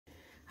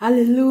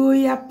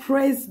Hallelujah.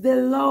 Praise the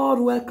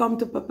Lord. Welcome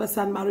to Purpose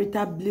and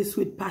Marital Bliss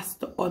with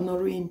Pastor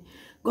Honorine.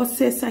 God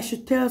says I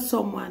should tell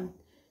someone,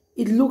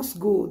 it looks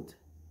good,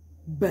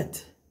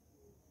 but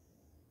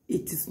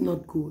it is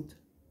not good.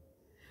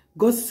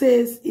 God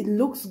says it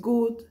looks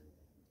good,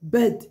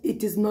 but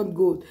it is not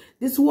good.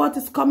 This word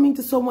is coming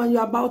to someone.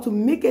 You're about to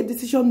make a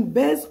decision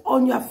based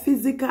on your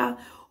physical,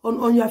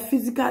 on your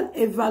physical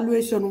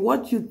evaluation,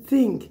 what you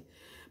think.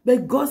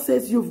 But God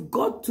says you've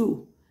got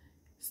to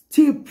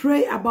still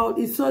pray about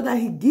it so that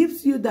he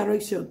gives you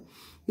direction.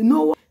 You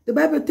know what? The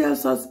Bible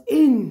tells us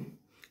in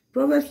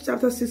Proverbs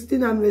chapter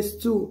 16 and verse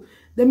 2,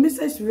 the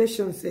Message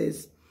version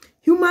says,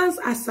 humans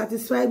are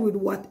satisfied with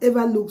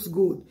whatever looks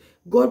good.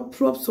 God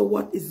probes for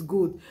what is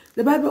good.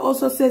 The Bible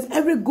also says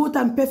every good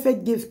and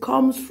perfect gift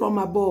comes from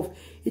above.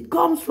 It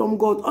comes from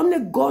God. Only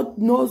God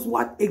knows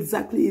what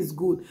exactly is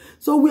good.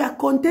 So we are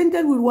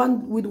contented with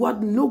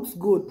what looks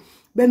good.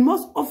 But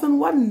most often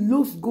what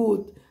looks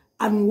good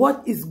and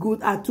what is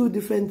good are two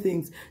different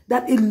things.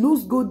 That it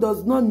looks good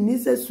does not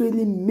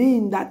necessarily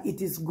mean that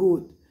it is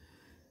good.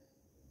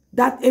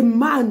 That a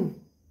man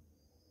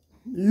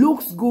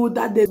looks good,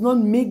 that does not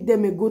make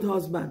them a good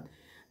husband.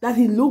 That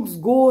he looks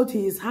good,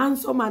 he is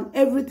handsome, and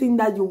everything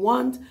that you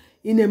want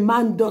in a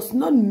man does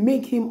not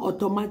make him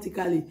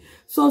automatically.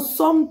 So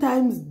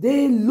sometimes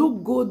they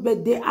look good,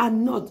 but they are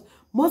not.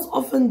 Most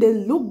often they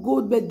look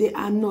good, but they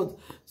are not.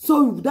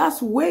 So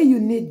that's where you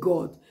need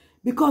God.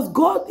 Because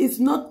God is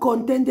not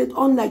contented,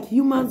 unlike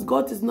humans,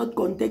 God is not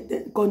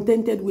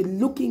contented with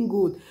looking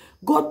good.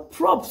 God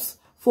probes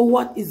for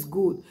what is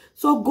good.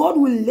 So God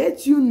will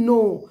let you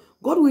know.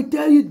 God will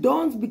tell you,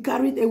 don't be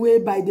carried away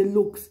by the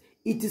looks.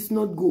 It is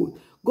not good.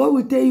 God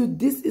will tell you,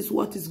 this is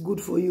what is good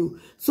for you.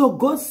 So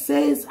God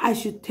says, I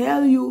should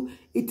tell you,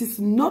 it is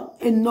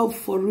not enough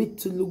for it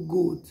to look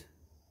good.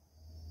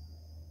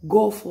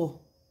 Go for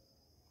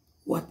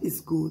what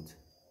is good.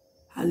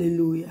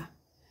 Hallelujah.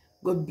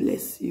 God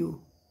bless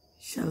you.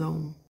 Shalom.